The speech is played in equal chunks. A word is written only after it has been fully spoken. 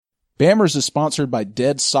Bammers is sponsored by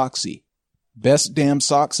Dead Socksy. Best damn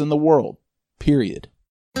socks in the world. Period.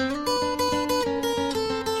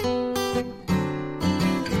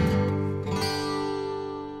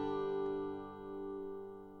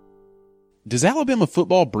 Does Alabama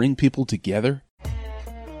football bring people together?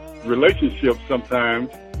 Relationships sometimes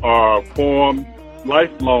are formed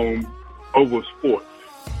lifelong over sports.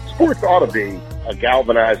 Sports ought to be a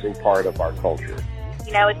galvanizing part of our culture.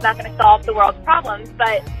 You know, it's not going to solve the world's problems,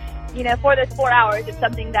 but, you know, for those 4 hours, it's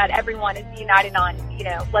something that everyone is united on. You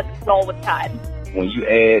know, let's roll with Tide. When you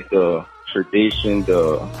add the tradition,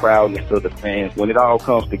 the proudness of the fans, when it all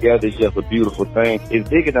comes together, it's just a beautiful thing. It's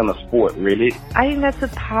bigger than a sport, really. I think that's a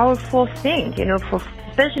powerful thing, you know,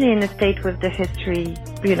 especially in a state with the history,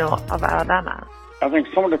 you know, of Alabama. I think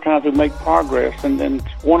some of the times we make progress and then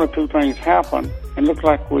one or two things happen and look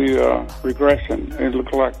like we are regressing. It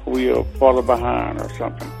looks like we are falling behind or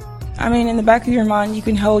something. I mean, in the back of your mind, you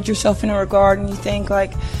can hold yourself in a regard and you think,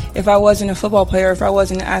 like, if I wasn't a football player, if I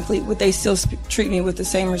wasn't an athlete, would they still treat me with the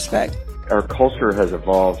same respect? Our culture has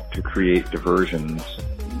evolved to create diversions,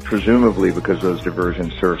 presumably because those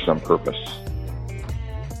diversions serve some purpose.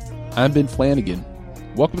 I'm Ben Flanagan.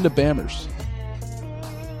 Welcome to Bammers.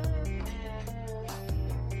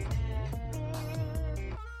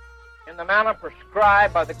 In the manner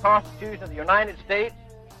prescribed by the Constitution of the United States,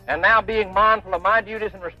 and now being mindful of my duties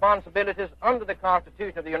and responsibilities under the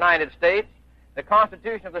Constitution of the United States, the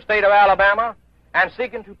Constitution of the State of Alabama, and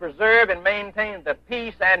seeking to preserve and maintain the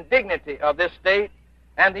peace and dignity of this state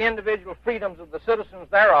and the individual freedoms of the citizens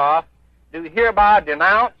thereof, do hereby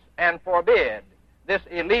denounce and forbid this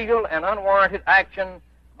illegal and unwarranted action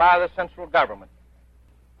by the central government.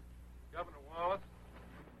 Governor Wallace,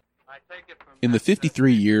 I take it from... In the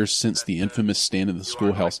 53 years since the infamous stand in the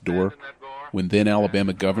schoolhouse door, when then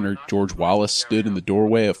Alabama Governor George Wallace stood in the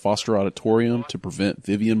doorway of Foster Auditorium to prevent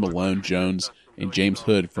Vivian Malone Jones and James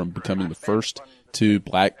Hood from becoming the first two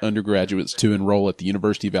black undergraduates to enroll at the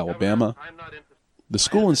University of Alabama, the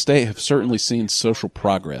school and state have certainly seen social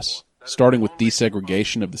progress, starting with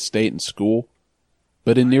desegregation of the state and school.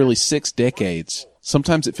 But in nearly 6 decades,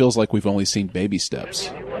 sometimes it feels like we've only seen baby steps.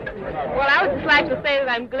 Well, I would just like to say that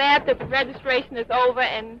I'm glad that the registration is over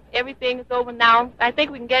and everything is over now. I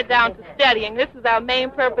think we can get down to studying. This is our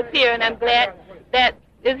main purpose here, and I'm glad that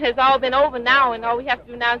it has all been over now, and all we have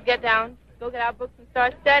to do now is get down, go get our books and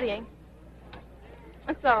start studying.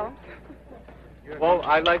 That's all. Well,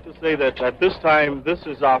 I'd like to say that at this time, this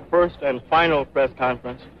is our first and final press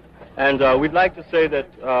conference, and we'd like to say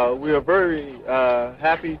that we are very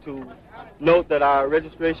happy to note that our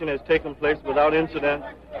registration has taken place without incident,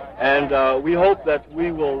 and we hope that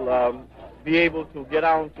we will be able to get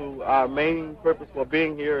on to our main purpose for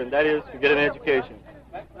being here, and that is to get an education.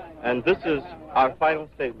 And this is our final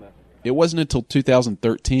statement. It wasn't until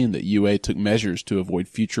 2013 that UA took measures to avoid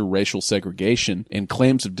future racial segregation and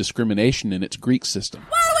claims of discrimination in its Greek system.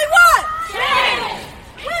 What do we want? Change!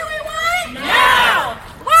 When do we want it? Now!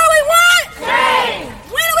 What do we want? Change!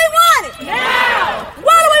 When do we want it? Now!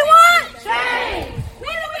 What do we want? Change!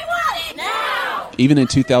 When do we want it? Now! Even in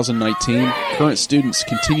 2019, current students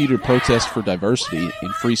continue to protest for diversity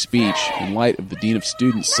and free speech in light of the Dean of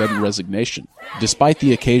Students' sudden resignation. Despite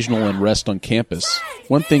the occasional unrest on campus,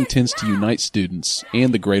 one thing tends to unite students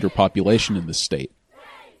and the greater population in this state: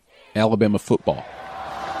 Alabama football.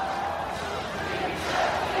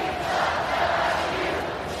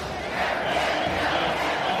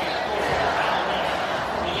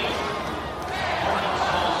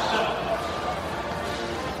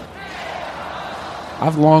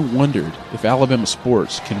 I've long wondered if Alabama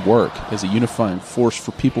sports can work as a unifying force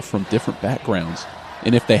for people from different backgrounds,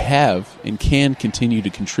 and if they have and can continue to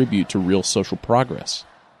contribute to real social progress.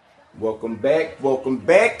 Welcome back.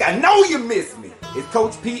 I know you missed me. It's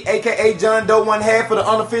Coach P, a.k.a. John Doe, one half of the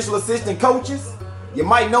unofficial assistant coaches. You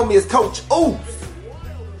might know me as Coach Oos,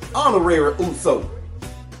 honorary Uso.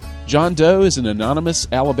 John Doe is an anonymous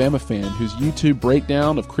Alabama fan whose YouTube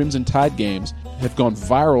breakdown of Crimson Tide games have gone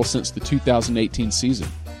viral since the 2018 season.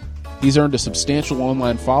 He's earned a substantial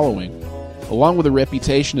online following, along with a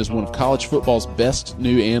reputation as one of college football's best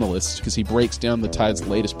new analysts because he breaks down the Tide's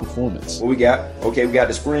latest performance. What we got? Okay, we got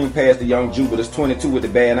the screen pass to young Jupiter's 22 with the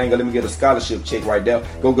bad angle. Let me get a scholarship check right there.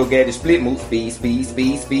 Go get the split move. Speed.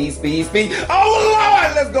 Oh,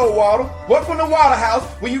 Lord, let's go, Water. What from the Waterhouse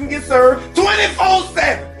where you can get served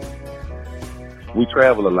 24/7? We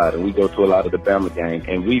travel a lot, and we go to a lot of the Bama games,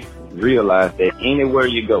 and we realize that anywhere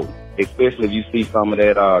you go, especially if you see some of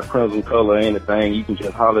that crimson color or anything, you can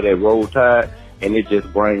just holler that Roll Tide, and it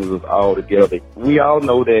just brings us all together. We all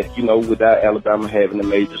know that, without Alabama having the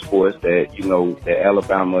major sports, that, that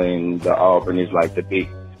Alabama and the Auburn is like the big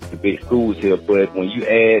the big schools here, but when you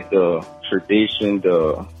add the tradition,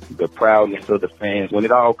 the proudness of the fans, when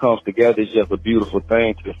it all comes together, it's just a beautiful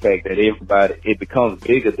thing to the fact that everybody, it becomes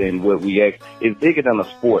bigger than what we act. It's bigger than a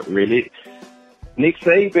sport, really. Nick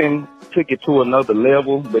Saban took it to another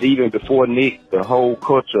level, but even before Nick, the whole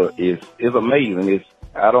culture is amazing.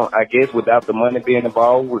 I guess without the money being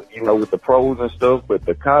involved with, with the pros and stuff, but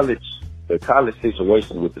the college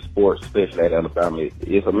situation with the sports, especially at Alabama,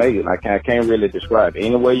 it's amazing. I can't really describe it.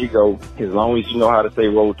 Anywhere you go, as long as you know how to say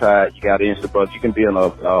Roll Tide, you got to answer, but you can be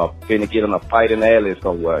finna get in a fight in the alley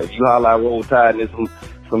somewhere. If you holler out Roll Tide and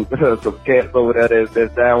there's some cats over there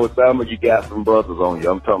that's down with Bama, you got some brothers on you.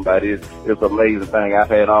 I'm talking about it's an amazing thing. I've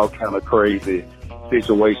had all kind of crazy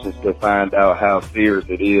situations to find out how serious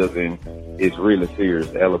it is, and it's really serious.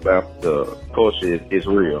 Alabama, the culture is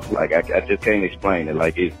real. Like, I just can't explain it.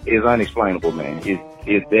 Like, it's unexplainable, man.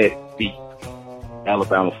 It's that deep.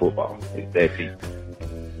 Alabama football is that deep.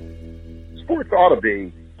 Sports ought to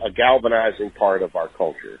be a galvanizing part of our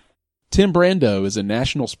culture. Tim Brando is a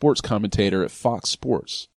national sports commentator at Fox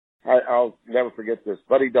Sports. I'll never forget this.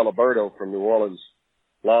 Buddy Diliberto from New Orleans,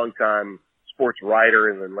 longtime sports writer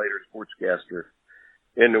and then later sportscaster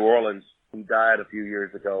in New Orleans. He died a few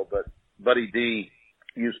years ago, but Buddy D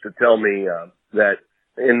used to tell me that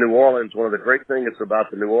in New Orleans, one of the great things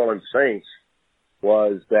about the New Orleans Saints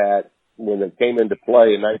was that when it came into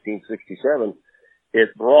play in 1967,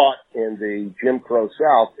 it brought, in the Jim Crow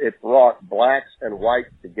South, it brought blacks and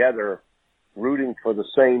whites together rooting for the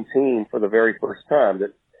same team for the very first time.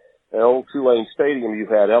 That at old Tulane Stadium, you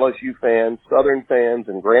had LSU fans, Southern fans,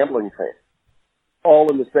 and Grambling fans, all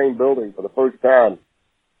in the same building for the first time,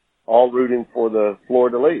 all rooting for the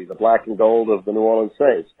fleur-de-lis, the black and gold of the New Orleans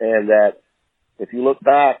Saints. And that if you look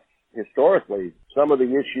back historically, some of the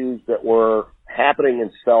issues that were happening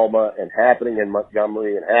in Selma and happening in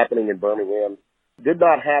Montgomery and happening in Birmingham did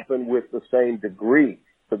not happen with the same degree,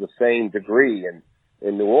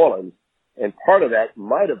 in New Orleans. And part of that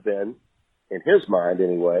might have been, in his mind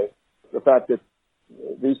anyway, the fact that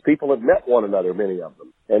these people had met one another, many of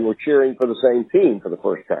them, and were cheering for the same team for the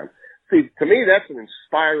first time. See, to me, that's an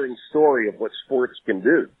inspiring story of what sports can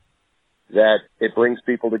do, that it brings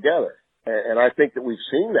people together. And I think that we've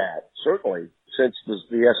seen that, certainly, since the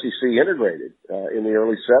SEC integrated in the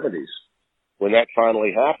early 70s, when that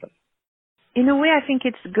finally happened. In a way, I think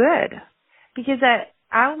it's good, because I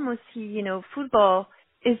almost see, football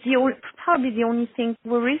is probably the only thing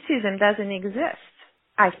where racism doesn't exist,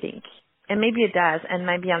 I think. And maybe it does, and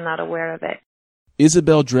maybe I'm not aware of it.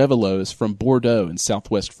 Isabelle Drevelo is from Bordeaux in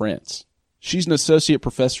southwest France. She's an associate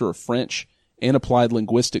professor of French and applied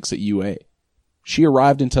linguistics at UA. She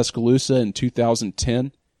arrived in Tuscaloosa in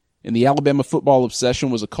 2010, and the Alabama football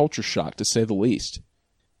obsession was a culture shock, to say the least.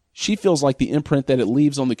 She feels like the imprint that it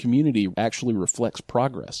leaves on the community actually reflects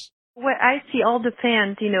progress. Well, I see all the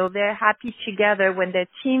fans, they're happy together when their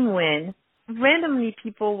team wins. Randomly,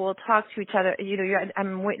 people will talk to each other.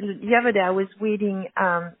 The other day I was waiting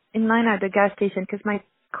in line at the gas station because my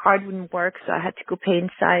card wouldn't work, so I had to go pay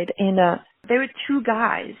inside. And there were two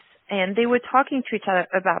guys, and they were talking to each other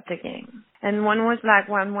about the game. And one was black,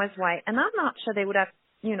 one was white. And I'm not sure they would have,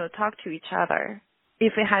 talked to each other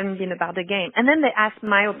if it hadn't been about the game. And then they asked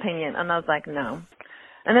my opinion, and I was like, no.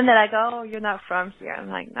 And then they're like, oh, you're not from here. I'm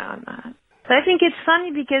like, no, I'm not. So I think it's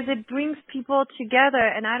funny because it brings people together,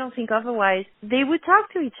 and I don't think otherwise they would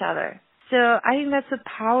talk to each other. So I think that's a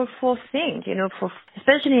powerful thing,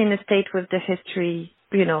 especially in a state with the history,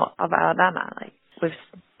 of Alabama, like with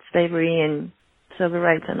slavery and civil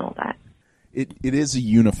rights and all that. It is a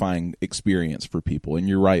unifying experience for people, and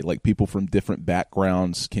you're right, like people from different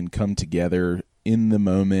backgrounds can come together in the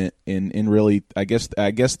moment and really, I guess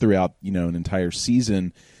throughout, an entire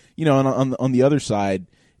season, and on the other side,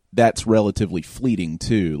 that's relatively fleeting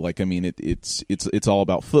too. Like, I mean, it's all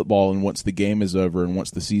about football, and once the game is over and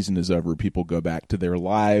once the season is over, people go back to their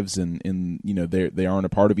lives, and they aren't a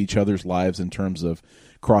part of each other's lives in terms of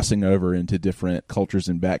crossing over into different cultures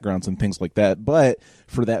and backgrounds and things like that. But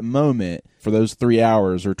for that moment, for those 3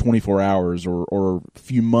 hours or 24 hours or a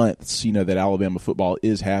few months, that Alabama football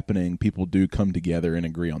is happening, people do come together and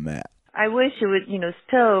agree on that. I wish it would,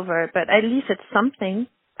 spill over, but at least it's something.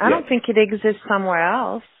 I don't think it exists somewhere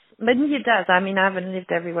else. But maybe it does. I mean, I haven't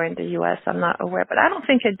lived everywhere in the U.S. I'm not aware, but I don't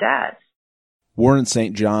think it does. Warren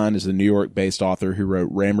St. John is a New York-based author who wrote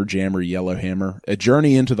Rammer Jammer Yellowhammer, A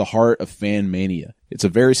Journey into the Heart of Fan Mania. It's a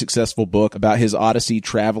very successful book about his odyssey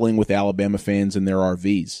traveling with Alabama fans in their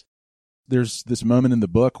RVs. There's this moment in the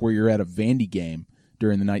book where you're at a Vandy game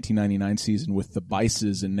during the 1999 season with the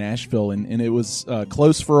Bices in Nashville, and it was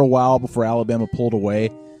close for a while before Alabama pulled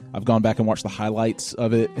away. I've gone back and watched the highlights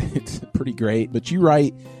of it. It's pretty great. But you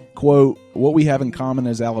write quote, "What we have in common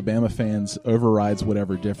as Alabama fans overrides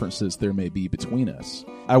whatever differences there may be between us."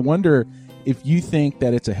 I wonder if you think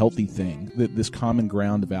that it's a healthy thing, that this common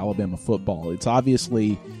ground of Alabama football. It's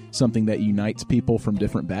obviously something that unites people from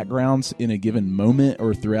different backgrounds in a given moment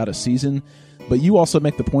or throughout a season, but you also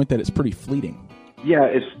make the point that it's pretty fleeting. Yeah,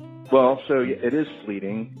 it is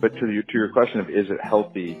fleeting, but to your question of is it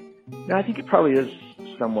healthy? No, I think it probably is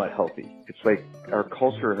somewhat healthy. It's like our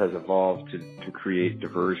culture has evolved to create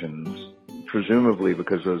diversions, presumably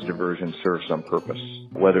because those diversions serve some purpose.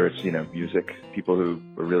 Whether it's, music, people who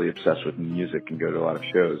are really obsessed with music and go to a lot of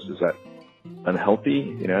shows. Is that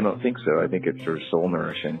unhealthy? I don't think so. I think it's sort of soul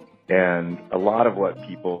nourishing. And a lot of what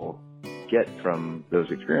people get from those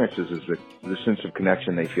experiences is the sense of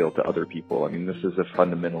connection they feel to other people. I mean, this is a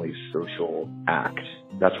fundamentally social act.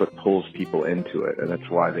 That's what pulls people into it, and that's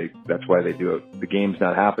why they do it. The game's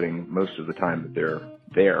not happening most of the time that they're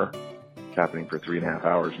there. It's happening for 3.5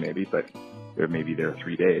 hours maybe, but they're maybe there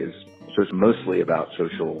 3 days. So it's mostly about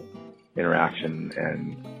social interaction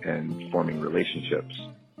and forming relationships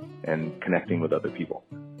and connecting with other people.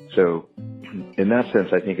 So in that sense,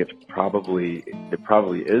 I think it probably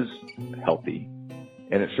is healthy.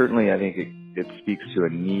 And it certainly, I think it speaks to a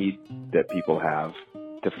need that people have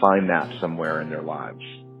to find that somewhere in their lives.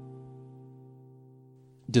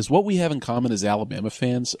 Does what we have in common as Alabama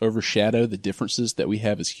fans overshadow the differences that we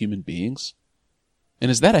have as human beings?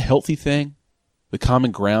 And is that a healthy thing? The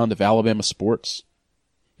common ground of Alabama sports?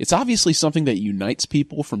 It's obviously something that unites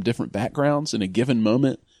people from different backgrounds in a given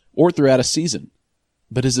moment or throughout a season.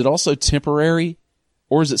 But is it also temporary,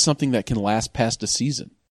 or is it something that can last past a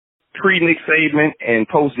season? Pre-Nick Saban and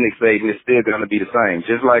post-Nick Saban is still going to be the same,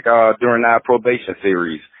 just like during our probation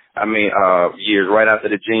series. Years right after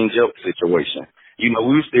the Gene Jelk situation. We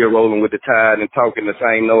were still rolling with the tide and talking the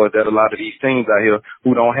same noise that a lot of these teams out here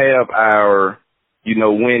who don't have our,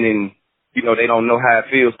 winning, they don't know how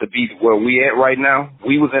it feels to be where we at right now.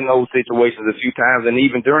 We was in those situations a few times, and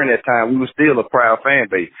even during that time, we were still a proud fan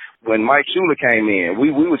base. When Mike Shula came in,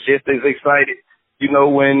 we was just as excited,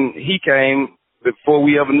 when he came before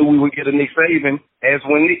we ever knew we would get a Nick Saban as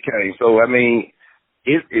when Nick came. So,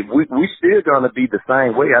 we still going to be the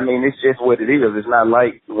same way. It's just what it is. It's not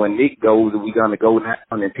like when Nick goes, we're going to go down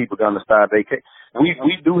and people going to start vacating.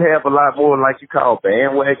 We do have a lot more, like you call,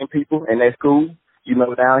 bandwagon people, and that's cool.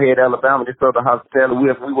 Down here at Alabama, this other hospitality,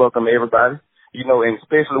 we welcome everybody. And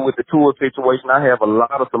especially with the tour situation, I have a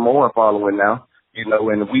lot of Samoan following now.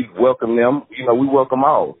 And we welcome them. We welcome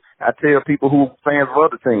all. I tell people who are fans of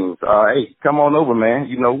other teams, hey, come on over,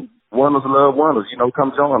 man. Winners love winners.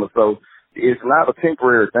 Come join us. So it's not a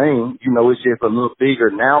temporary thing. It's just a little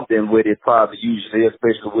bigger now than what it probably usually is,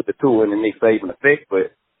 especially with the tour and the Nick Saban effect.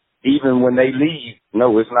 But even when they leave,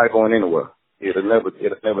 no, it's not going anywhere. It'll never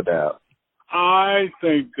die out. I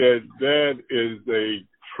think that is a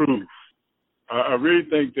truth. I really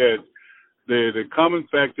think that the common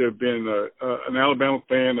factor of being an Alabama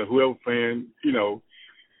fan or whoever fan,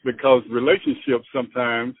 because relationships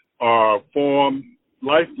sometimes are formed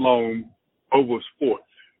lifelong over sports.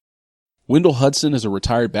 Wendell Hudson is a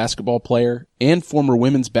retired basketball player and former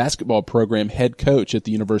women's basketball program head coach at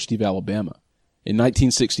the University of Alabama. In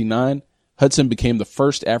 1969, Hudson became the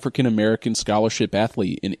first African-American scholarship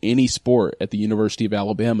athlete in any sport at the University of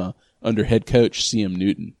Alabama under head coach C.M.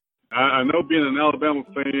 Newton. I know being an Alabama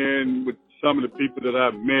fan with some of the people that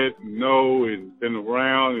I've met and know and been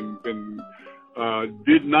around and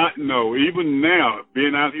did not know, even now,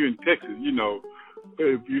 being out here in Texas,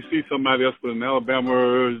 if you see somebody else with an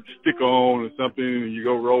Alabama sticker on or something and you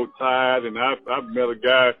go roll tide, and I've met a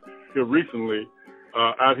guy here recently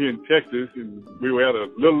out here in Texas, and we were at a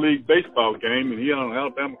Little League baseball game, and he had on an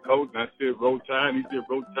Alabama coat, and I said roll tide, and he said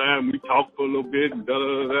roll tide, and we talked for a little bit, and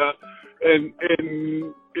da-da-da-da. And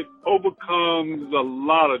it overcomes a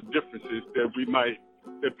lot of differences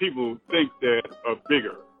that people think that are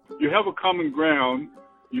bigger. You have a common ground,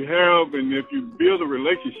 and if you build a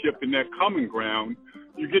relationship in that common ground,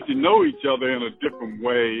 you get to know each other in a different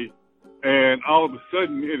way, and all of a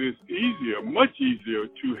sudden it is much easier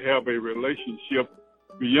to have a relationship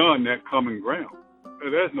beyond that common ground.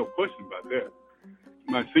 There's no question about that.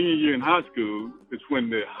 My senior year in high school is when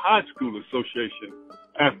the high school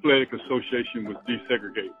athletic association was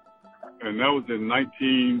desegregated. And that was in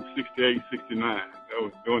 1968, 69. That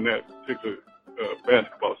was during that particular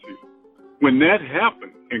basketball season. When that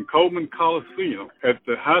happened in Coleman Coliseum at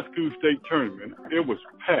the high school state tournament, it was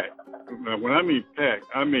packed. Now, when I mean packed,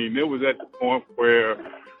 it was at the point where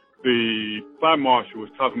the fire marshal was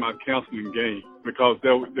talking about canceling games because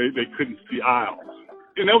they couldn't see aisles.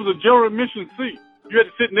 And that was a general admission seat. You had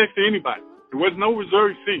to sit next to anybody. There was no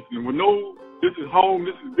reserved seats. There were no this is home,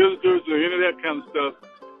 this is visitors, or any of that kind of stuff.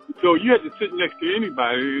 So you had to sit next to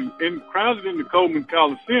anybody. And crowded in the Coleman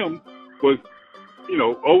Coliseum was,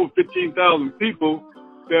 over 15,000 people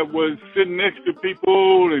that was sitting next to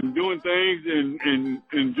people and doing things and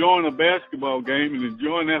enjoying a basketball game and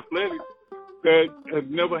enjoying athletics that had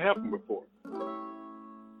never happened before.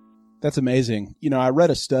 That's amazing. I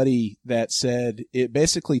read a study that said it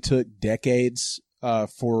basically took decades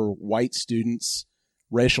for white students'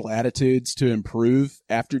 racial attitudes to improve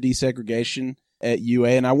after desegregation at UA.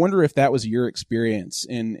 And I wonder if that was your experience,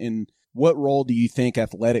 and what role do you think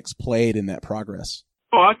athletics played in that progress?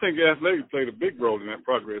 Oh, I think athletics played a big role in that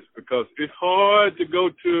progress because it's hard to go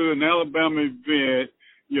to an Alabama event,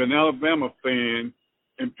 you're an Alabama fan,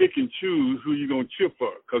 and pick and choose who you're going to cheer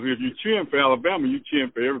for. Because if you're cheering for Alabama, you're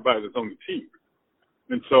cheering for everybody that's on the team.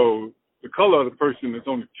 And so the color of the person that's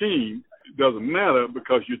on the team doesn't matter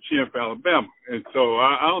because you're cheering for Alabama. And so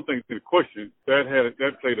I don't think it's a question.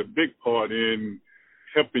 That played a big part in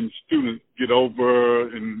helping students get over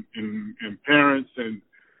and parents and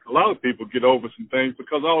a lot of people get over some things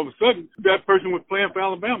because all of a sudden that person was playing for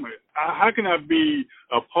Alabama. How can I be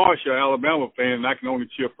a partial Alabama fan and I can only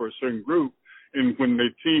cheer for a certain group? And when the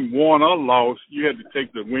team won or lost, you had to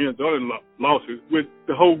take the wins or the losses with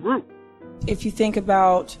the whole group. If you think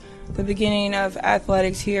about the beginning of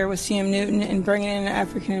athletics here with CM Newton and bringing in an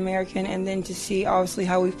African American, and then to see obviously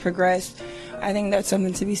how we've progressed, I think that's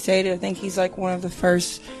something to be stated. I think he's like one of the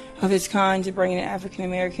first of his kind to bring in an African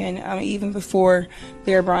American, even before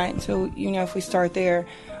Bear Bryant. So, if we start there,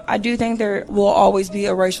 I do think there will always be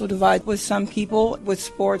a racial divide with some people, with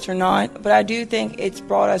sports or not. But I do think it's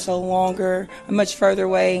brought us a much further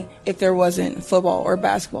way if there wasn't football or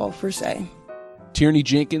basketball per se. Tierney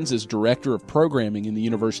Jenkins is Director of Programming in the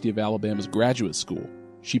University of Alabama's Graduate School.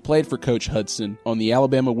 She played for Coach Hudson on the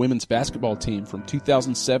Alabama women's basketball team from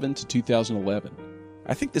 2007 to 2011.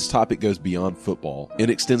 I think this topic goes beyond football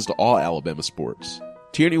and extends to all Alabama sports.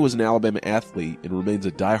 Tierney was an Alabama athlete and remains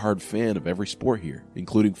a diehard fan of every sport here,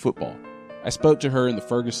 including football. I spoke to her in the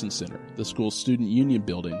Ferguson Center, the school's student union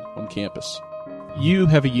building on campus. You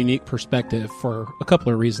have a unique perspective for a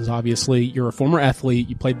couple of reasons, obviously. You're a former athlete,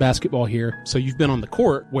 you played basketball here, so you've been on the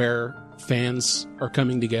court where fans are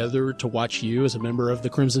coming together to watch you as a member of the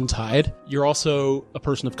Crimson Tide. You're also a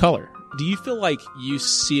person of color. Do you feel like you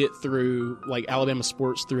see it through, Alabama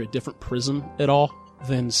sports through a different prism at all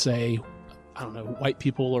than, say, white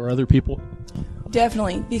people or other people?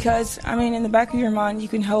 Definitely, because, in the back of your mind, you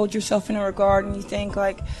can hold yourself in a regard and you think,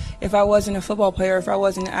 if I wasn't a football player, if I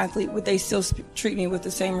wasn't an athlete, would they still treat me with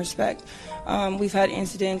the same respect? We've had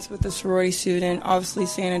incidents with the sorority student, obviously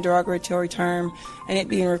saying a derogatory term and it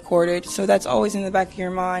being recorded, so that's always in the back of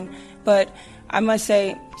your mind. But I must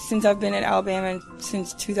say, since I've been at Alabama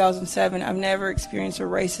since 2007, I've never experienced a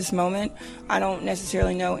racist moment. I don't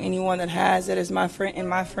necessarily know anyone that has, that is my friend in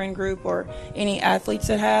my friend group, or any athletes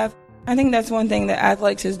that have. I think that's one thing that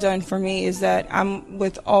athletics has done for me, is that I'm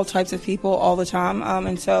with all types of people all the time.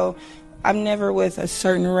 And so I'm never with a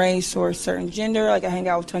certain race or a certain gender. I hang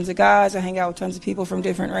out with tons of guys. I hang out with tons of people from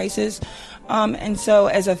different races. And so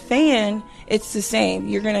as a fan, it's the same.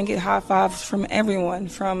 You're going to get high fives from everyone,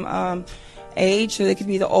 from age, so they could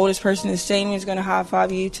be the oldest person in the stadium is going to high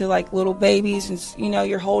five you, to little babies, and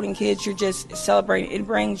you're holding kids, you're just celebrating. It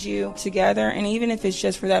brings you together, and even if it's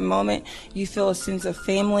just for that moment, you feel a sense of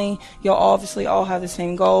family. You'll obviously all have the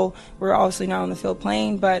same goal. We're obviously not on the field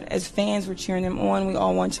playing, but as fans, we're cheering them on. We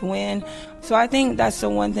all want to win. So I think that's the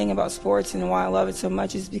one thing about sports, and why I love it so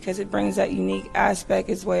much, is because it brings that unique aspect,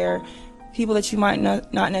 is where people that you might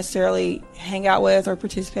not necessarily hang out with or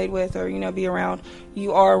participate with or, be around,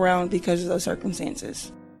 you are around because of those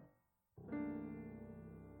circumstances.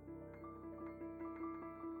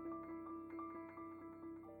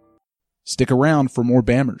 Stick around for more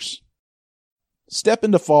Bammers. Step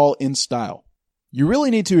into fall in style. You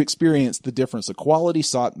really need to experience the difference a quality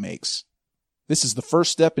sock makes. This is the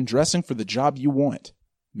first step in dressing for the job you want,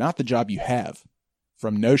 not the job you have.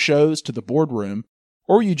 From no-shows to the boardroom,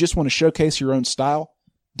 or you just want to showcase your own style,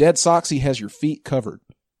 Dead Soxy has your feet covered.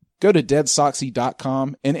 Go to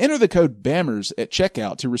deadsoxy.com and enter the code BAMMERS at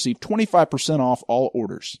checkout to receive 25% off all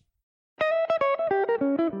orders.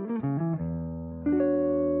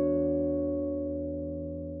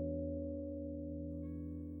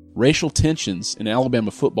 Racial tensions in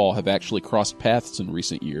Alabama football have actually crossed paths in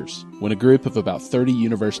recent years, when a group of about 30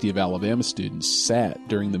 University of Alabama students sat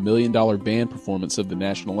during the $1 Million Band performance of the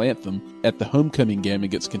national anthem at the homecoming game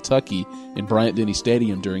against Kentucky in Bryant-Denny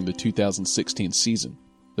Stadium during the 2016 season.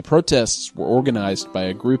 The The protests were organized by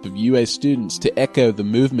a group of UA students to echo the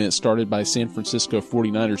movement started by San Francisco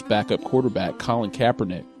 49ers backup quarterback Colin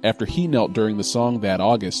Kaepernick after he knelt during the song that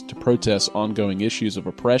August to protest ongoing issues of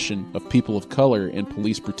oppression of people of color and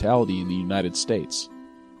police brutality in the United States.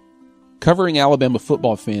 Covering Alabama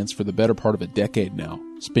football fans for the better part of a decade now,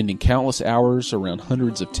 spending countless hours around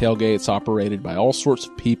hundreds of tailgates operated by all sorts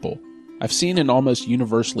of people, I've seen an almost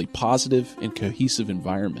universally positive and cohesive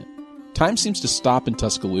environment. Time seems to stop in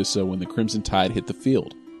Tuscaloosa when the Crimson Tide hit the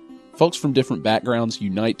field. Folks from different backgrounds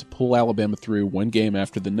unite to pull Alabama through one game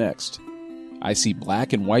after the next. I see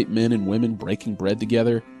black and white men and women breaking bread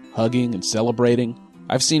together, hugging and celebrating.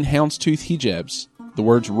 I've seen houndstooth hijabs, the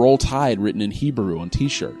words Roll Tide written in Hebrew on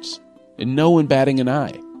t-shirts, and no one batting an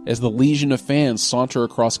eye as the legion of fans saunter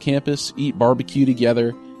across campus, eat barbecue together,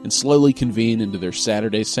 and slowly convene into their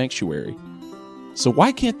Saturday sanctuary. So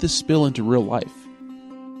why can't this spill into real life?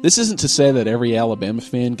 This isn't to say that every Alabama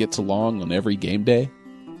fan gets along on every game day.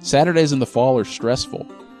 Saturdays in the fall are stressful.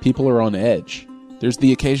 People are on edge. There's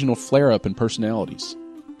the occasional flare-up in personalities.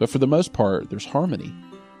 But for the most part, there's harmony.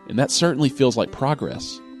 And that certainly feels like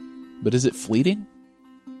progress. But is it fleeting?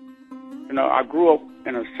 You know, I grew up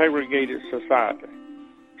in a segregated society.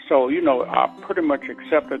 So, I pretty much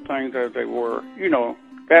accepted things as they were.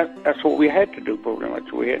 That's what we had to do, pretty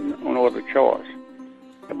much. We had no other choice.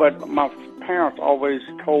 But my parents always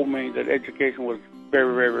told me that education was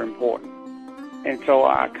very, very important. And so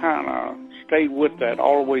I kind of stayed with that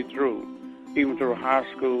all the way through, even through high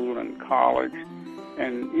school and college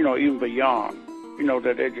and, even beyond,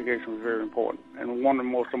 that education was very important. And one of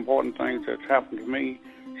the most important things that's happened to me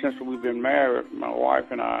since we've been married, my wife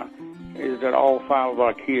and I, is that all 5 of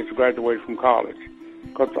our kids graduated from college.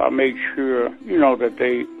 Because I made sure, that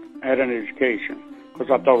they had an education, because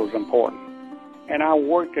I thought it was important. And I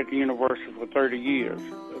worked at the university for 30 years.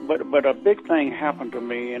 But a big thing happened to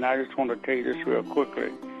me, and I just want to tell you this real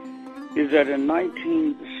quickly, is that in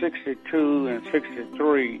 1962 and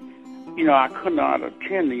 63, I could not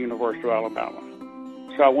attend the University of Alabama.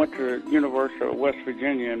 So I went to the University of West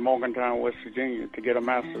Virginia in Morgantown, West Virginia, to get a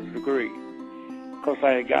master's degree. Because I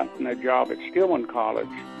had gotten a job at Stillman College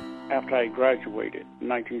after I graduated in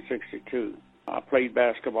 1962. I played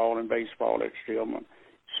basketball and baseball at Stillman.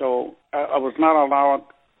 So I was not allowed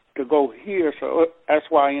to go here, so that's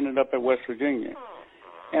why I ended up at West Virginia.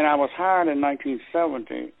 And I was hired in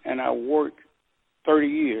 1970, and I worked 30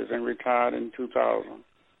 years and retired in 2000.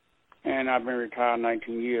 And I've been retired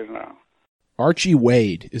 19 years now. Archie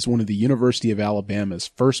Wade is one of the University of Alabama's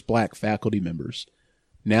first black faculty members,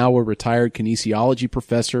 now a retired kinesiology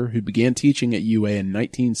professor who began teaching at UA in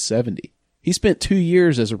 1970. He spent 2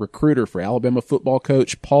 years as a recruiter for Alabama football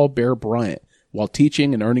coach Paul Bear Bryant, while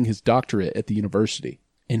teaching and earning his doctorate at the university.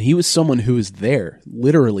 And he was someone who was there,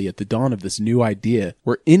 literally at the dawn of this new idea,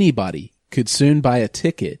 where anybody could soon buy a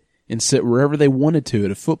ticket and sit wherever they wanted to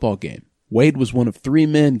at a football game. Wade was one of 3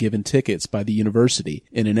 men given tickets by the university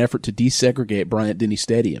in an effort to desegregate Bryant-Denny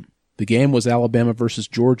Stadium. The game was Alabama versus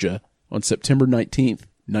Georgia on September 19th,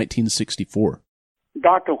 1964.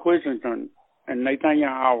 Dr. Whittington and Nathaniel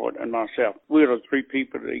Howard and myself, we were the 3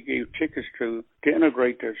 people that they gave tickets to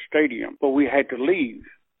integrate the stadium. But we had to leave,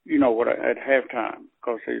 at halftime,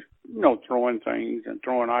 because they're, throwing things and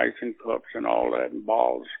throwing ice and cups and all that and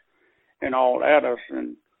balls and all at us.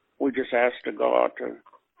 And we just asked the guard to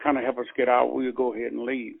kind of help us get out. We would go ahead and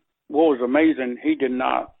leave. What was amazing, he did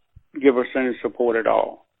not give us any support at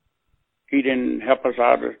all. He didn't help us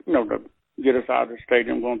out of, to get us out of the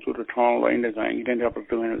stadium, going through the tunnel or anything. He didn't help us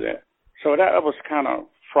do any of that. So that was kind of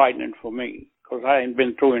frightening for me, because I hadn't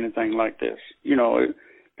been through anything like this.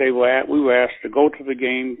 We were asked to go to the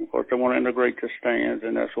game, or if they want to integrate the stands,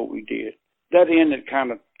 and that's what we did. That ended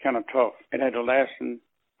kind of tough. It had a lasting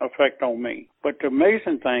effect on me. But the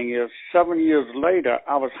amazing thing is, 7 years later,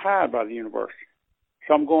 I was hired by the university.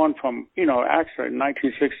 So I'm going from, actually in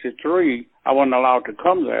 1963, I wasn't allowed to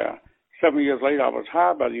come there. 7 years later, I was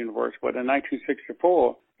hired by the university, but in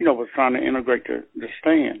 1964, was trying to integrate the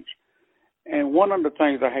stands. And one of the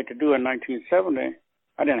things I had to do in 1970,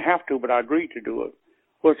 I didn't have to, but I agreed to do it,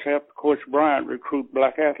 was help Coach Bryant recruit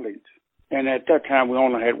black athletes. And at that time, we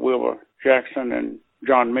only had Wilbur Jackson and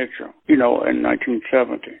John Mitchell, in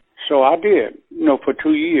 1970. So I did, for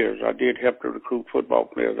 2 years, I did help to recruit football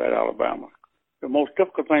players at Alabama. The most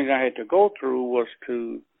difficult thing I had to go through was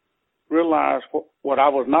to realize what I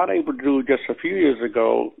was not able to do just a few years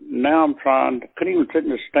ago. Now I'm couldn't even sit in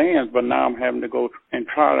the stands, but now I'm having to go and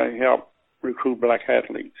try to help recruit black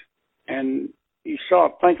athletes. And you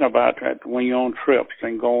start thinking about that when you're on trips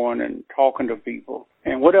and going and talking to people.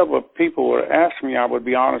 And whatever people would ask me, I would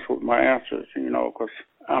be honest with my answers, because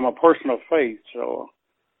I'm a person of faith. So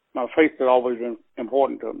my faith has always been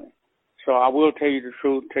important to me. So I will tell you the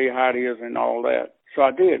truth, tell you how it is and all that. So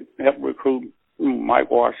I did help recruit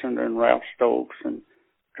Mike Washington and Ralph Stokes and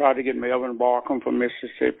tried to get Melvin Barkham from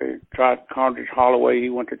Mississippi, tried Condridge Holloway, he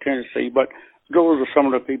went to Tennessee. But those are some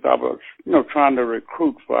of the people I was, trying to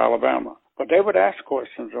recruit for Alabama. But they would ask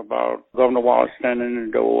questions about Governor Wallace standing in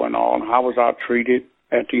the door and all, and how was I treated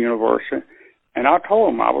at the university. And I told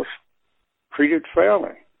them I was treated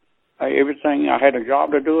fairly. Everything, I had a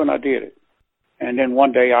job to do, and I did it. And then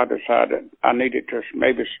one day I decided I needed to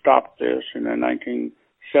maybe stop this. And in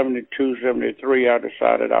 1972, 73, I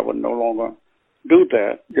decided I would no longer do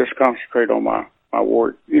that, just concentrate on my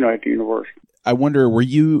work, at the university. I wonder, were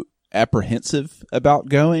you apprehensive about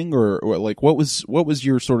going, or like what was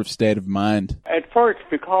your sort of state of mind? At first,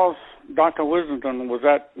 because Dr. Wisdom was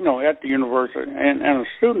at the university and a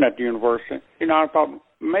student at the university, I thought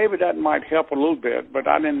maybe that might help a little bit, but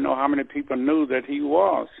I didn't know how many people knew that he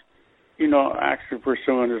was, actually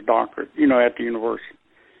pursuing his doctorate, at the university.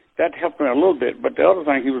 That helped me a little bit, but the other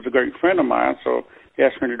thing, he was a great friend of mine, so he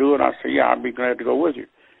asked me to do it. I said, yeah, I'd be glad to go with you.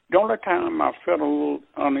 The only time I felt a little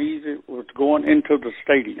uneasy was going into the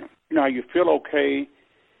stadium. You feel okay,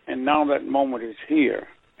 and now that moment is here.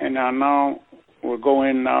 And I now will go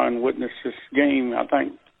in now and witness this game. I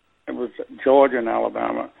think it was Georgia and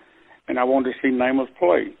Alabama, and I wanted to see Namath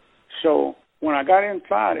play. So when I got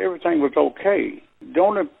inside, everything was okay. The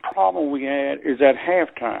only problem we had is at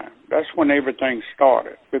halftime. That's when everything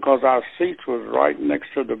started, because our seats was right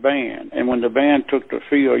next to the band. And when the band took the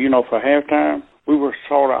field, for halftime, we were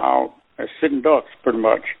sort of out as sitting ducks pretty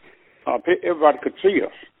much. Everybody could see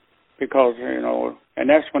us because, and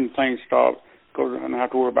that's when things started, because I didn't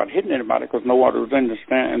have to worry about hitting anybody because nobody was in the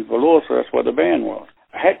stand below us, so that's where the band was.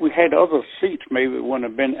 Had we had other seats, maybe it wouldn't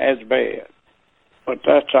have been as bad. But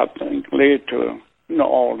that's, I think, led to,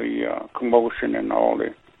 all the commotion and all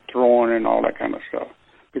the throwing and all that kind of stuff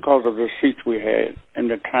because of the seats we had and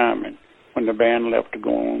the timing when the band left to go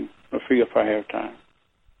on the field for halftime.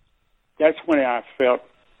 That's when I felt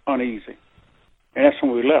uneasy, and that's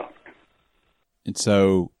when we left. And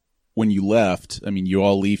so when you left, you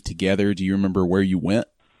all leave together. Do you remember where you went?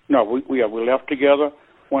 No, we left together,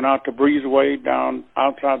 went out to Breezeway, down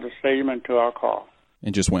outside the stadium into our car.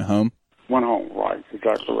 And just went home? Went home, right,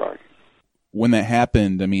 exactly right. When that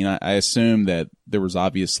happened, I assume that there was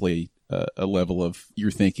obviously a level of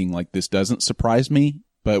you're thinking like, this doesn't surprise me.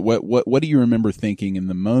 But what do you remember thinking in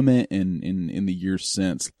the moment and in the years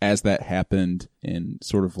since as that happened, and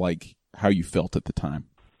sort of like how you felt at the time?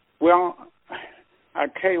 Well, I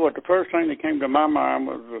tell you what, the first thing that came to my mind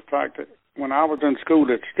was the fact that when I was in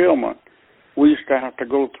school at Stillman, we used to have to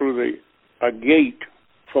go through a gate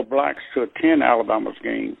for blacks to attend Alabama's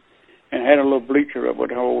game, and had a little bleacher that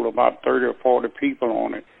would hold about 30 or 40 people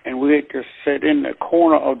on it. And we had to sit in the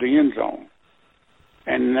corner of the end zone.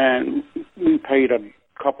 And then we paid a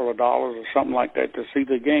couple of dollars or something like that to see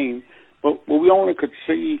the game. But we only could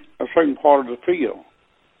see a certain part of the field.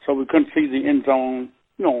 So we couldn't see the end zone,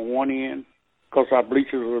 on one end, because our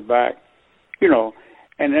bleachers were back,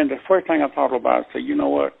 And then the first thing I thought about, I said, you know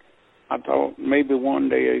what? I thought maybe one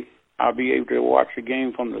day I'll be able to watch the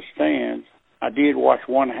game from the stands. I did watch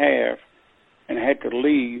one half and had to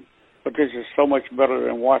leave, but this is so much better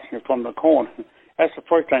than watching it from the corner. That's the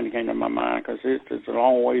first thing that came to my mind, because it's a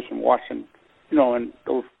long ways from watching, in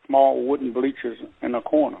those small wooden bleachers in the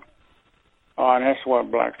corner. And that's why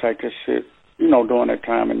blacks had to sit, during that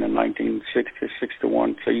time in the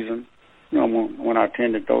 1960-61 season, when I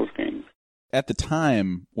attended those games. At the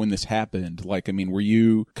time when this happened, were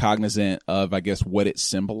you cognizant of, I guess, what it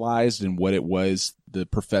symbolized and what it was the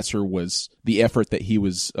professor was, the effort that he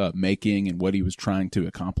was making and what he was trying to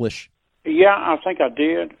accomplish? Yeah, I think I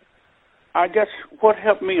did. I guess what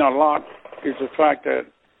helped me a lot is the fact that,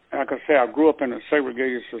 like I say, I grew up in a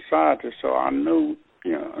segregated society, so I knew,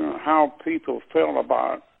 how people felt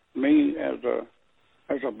about me as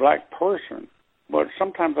a black person. But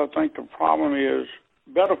sometimes I think the problem is,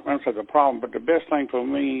 better answer the problem, but the best thing for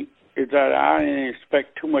me is that I didn't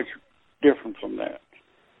expect too much different from that,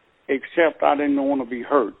 except I didn't want to be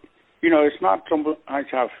hurt. It's not so much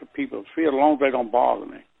how people feel, as long as they don't bother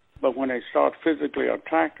me. But when they start physically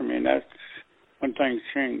attacking me, that's when things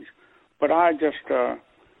change. But I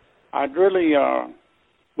really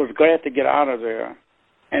was glad to get out of there.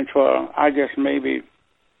 And for, I guess, maybe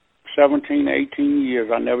 17, 18 years,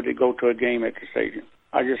 I never did go to a game at the stadium.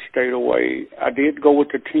 I just stayed away. I did go with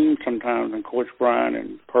the team sometimes, and Coach Bryant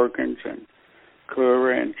and Perkins and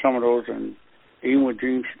Curry and some of those, and even with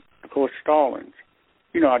Coach Stallings.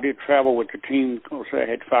 I did travel with the team. Of course, I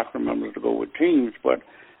had faculty members to go with teams, but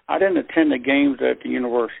I didn't attend the games at the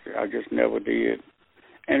university. I just never did.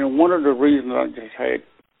 And one of the reasons I just had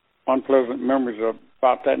unpleasant memories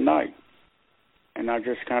about that night, and I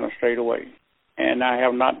just kind of stayed away. And I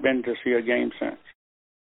have not been to see a game since.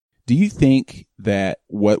 Do you think that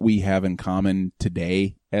what we have in common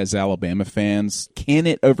today as Alabama fans, can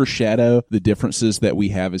it overshadow the differences that we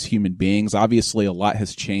have as human beings? Obviously, a lot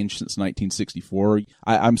has changed since 1964.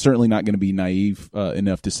 I'm certainly not going to be naive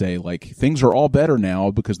enough to say, like, things are all better now,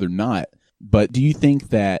 because they're not. But do you think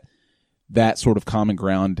that that sort of common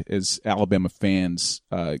ground as Alabama fans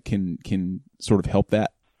can sort of help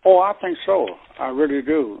that? Oh, I think so. I really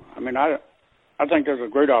do. I mean, I think there's a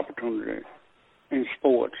great opportunity in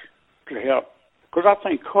sports to help, because I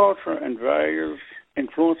think culture and values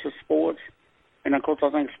influences sports, and of course I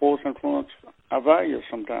think sports influence our values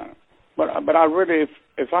sometimes. But I really,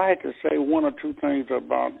 if I had to say one or two things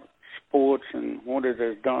about sports and what it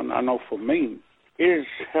has done, I know for me, it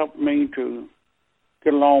has helped me to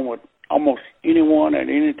get along with almost anyone at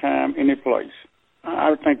any time, any place.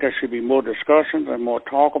 I think there should be more discussions and more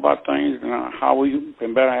talk about things and how we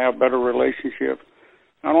can have better relationships,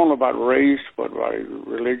 not only about race, but about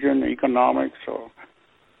religion, economics, or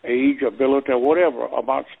age, ability, or whatever,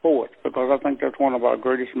 about sports, because I think that's one of our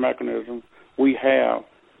greatest mechanisms we have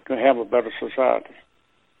to have a better society.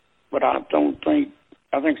 But I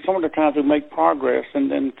think some of the times we make progress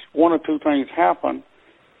and then one or two things happen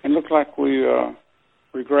and it looks like we are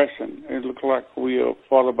regressing. It looks like we are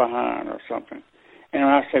farther behind or something. And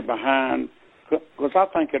when I say behind, because I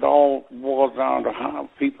think it all boils down to how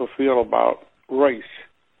people feel about race.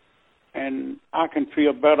 And I can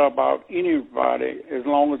feel better about anybody as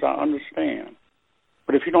long as I understand.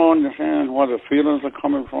 But if you don't understand where the feelings are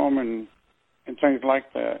coming from and things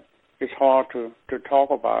like that, it's hard to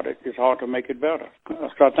talk about it. It's hard to make it better.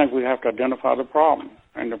 So I think we have to identify the problem.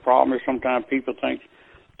 And the problem is sometimes people think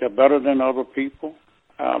they're better than other people.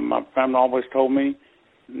 My family always told me,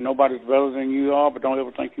 nobody's better than you are, but don't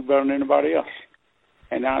ever think you're better than anybody else.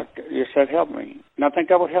 And I just said, help me. And I think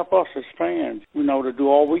that would help us as fans, to do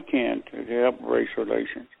all we can to help race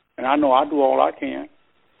relations. And I know I do all I can.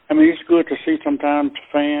 I mean, it's good to see sometimes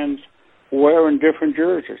fans wearing different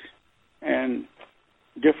jerseys and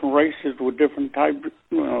different races with different type,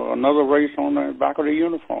 another race on the back of the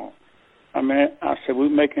uniform. I mean, I said we're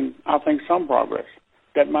making, I think, some progress.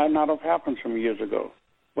 That might not have happened some years ago.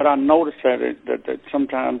 But I noticed that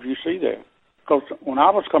sometimes you see that. Because when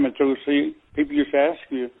I was coming through, people used to ask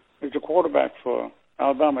you, is the quarterback for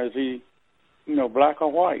Alabama, is he, black or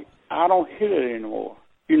white? I don't hear that anymore.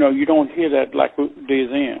 You don't hear that like days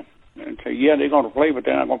in. And say, yeah, they're going to play, but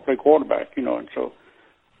they're not going to play quarterback, And so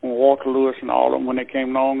when Walter Lewis and all of them, when they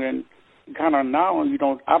came along, and kind of now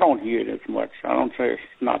I don't hear it as much. I don't say it's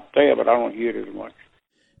not there, but I don't hear it as much.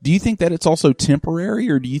 Do you think that it's also temporary,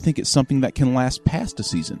 or do you think it's something that can last past a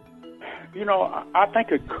season? I think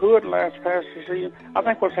it could last past the season. I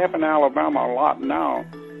think what's happened in Alabama a lot now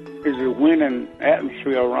is the winning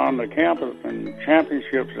atmosphere around the campus and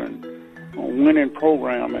championships and winning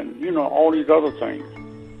program and, all these other things.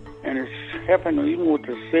 And it's happened even with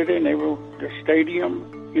the city and the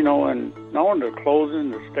stadium, and not only the closing,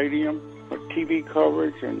 the stadium, but TV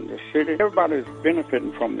coverage and the city. Everybody's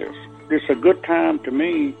benefiting from this. It's a good time to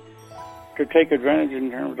me to take advantage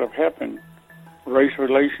in terms of helping race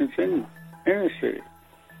relations in the city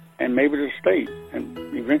and maybe the state, and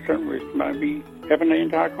eventually it might be helping the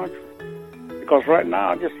entire country. Because right now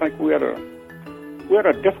I just think we're at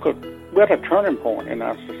a turning point in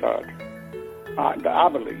our society. I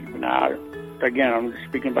believe. Now, again, I'm just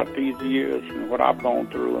speaking about these years and what I've gone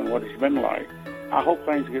through and what it's been like. I hope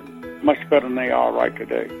things get much better than they are right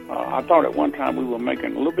today. I thought at one time we were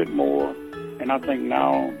making a little bit more, and I think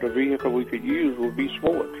now the vehicle we could use would be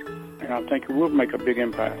sports. And I think it will make a big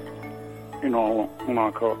impact, on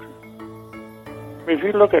our culture. If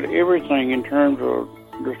you look at everything in terms of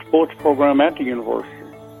the sports program at the university,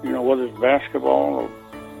 whether it's basketball or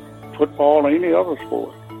football or any other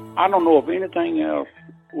sport, I don't know if anything else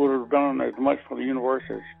would have done as much for the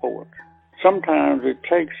university as sports. Sometimes it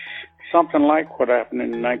takes something like what happened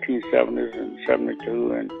in the 1970s and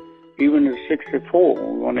 72 and even in 64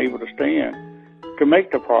 when we weren't able to stay in to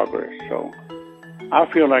make the progress. So I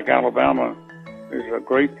feel like Alabama is a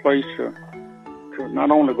great place to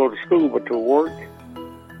not only go to school but to work.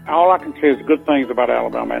 All I can say is good things about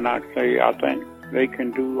Alabama, and I think they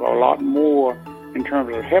can do a lot more in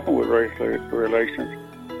terms of helping with race relations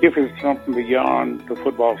if it's something beyond the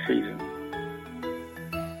football season.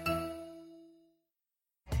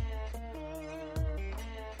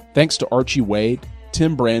 Thanks to Archie Wade,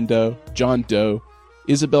 Tim Brando, John Doe,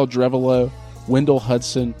 Isabel Drevelo, Wendell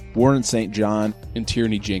Hudson, Warren St. John, and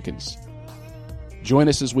Tierney Jenkins. Join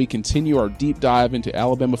us as we continue our deep dive into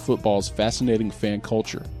Alabama football's fascinating fan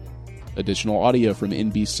culture. Additional audio from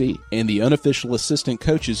NBC and the Unofficial Assistant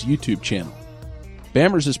Coaches YouTube channel.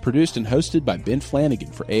 Bammers is produced and hosted by Ben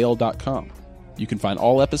Flanagan for AL.com. You can find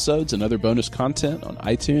all episodes and other bonus content on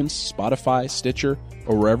iTunes, Spotify, Stitcher,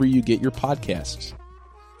 or wherever you get your podcasts.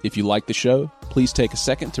 If you like the show, please take a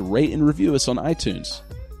second to rate and review us on iTunes.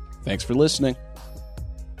 Thanks for listening.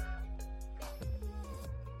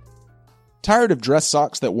 Tired of dress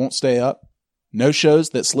socks that won't stay up? No-shows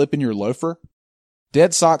that slip in your loafer?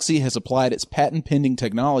 Dead Soxy has applied its patent-pending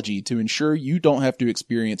technology to ensure you don't have to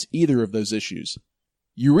experience either of those issues.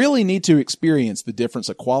 You really need to experience the difference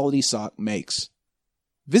a quality sock makes.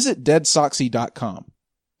 Visit deadsoxy.com.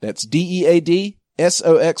 That's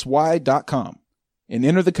DEADSOXY.com. And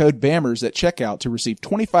enter the code BAMMERS at checkout to receive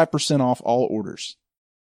 25% off all orders.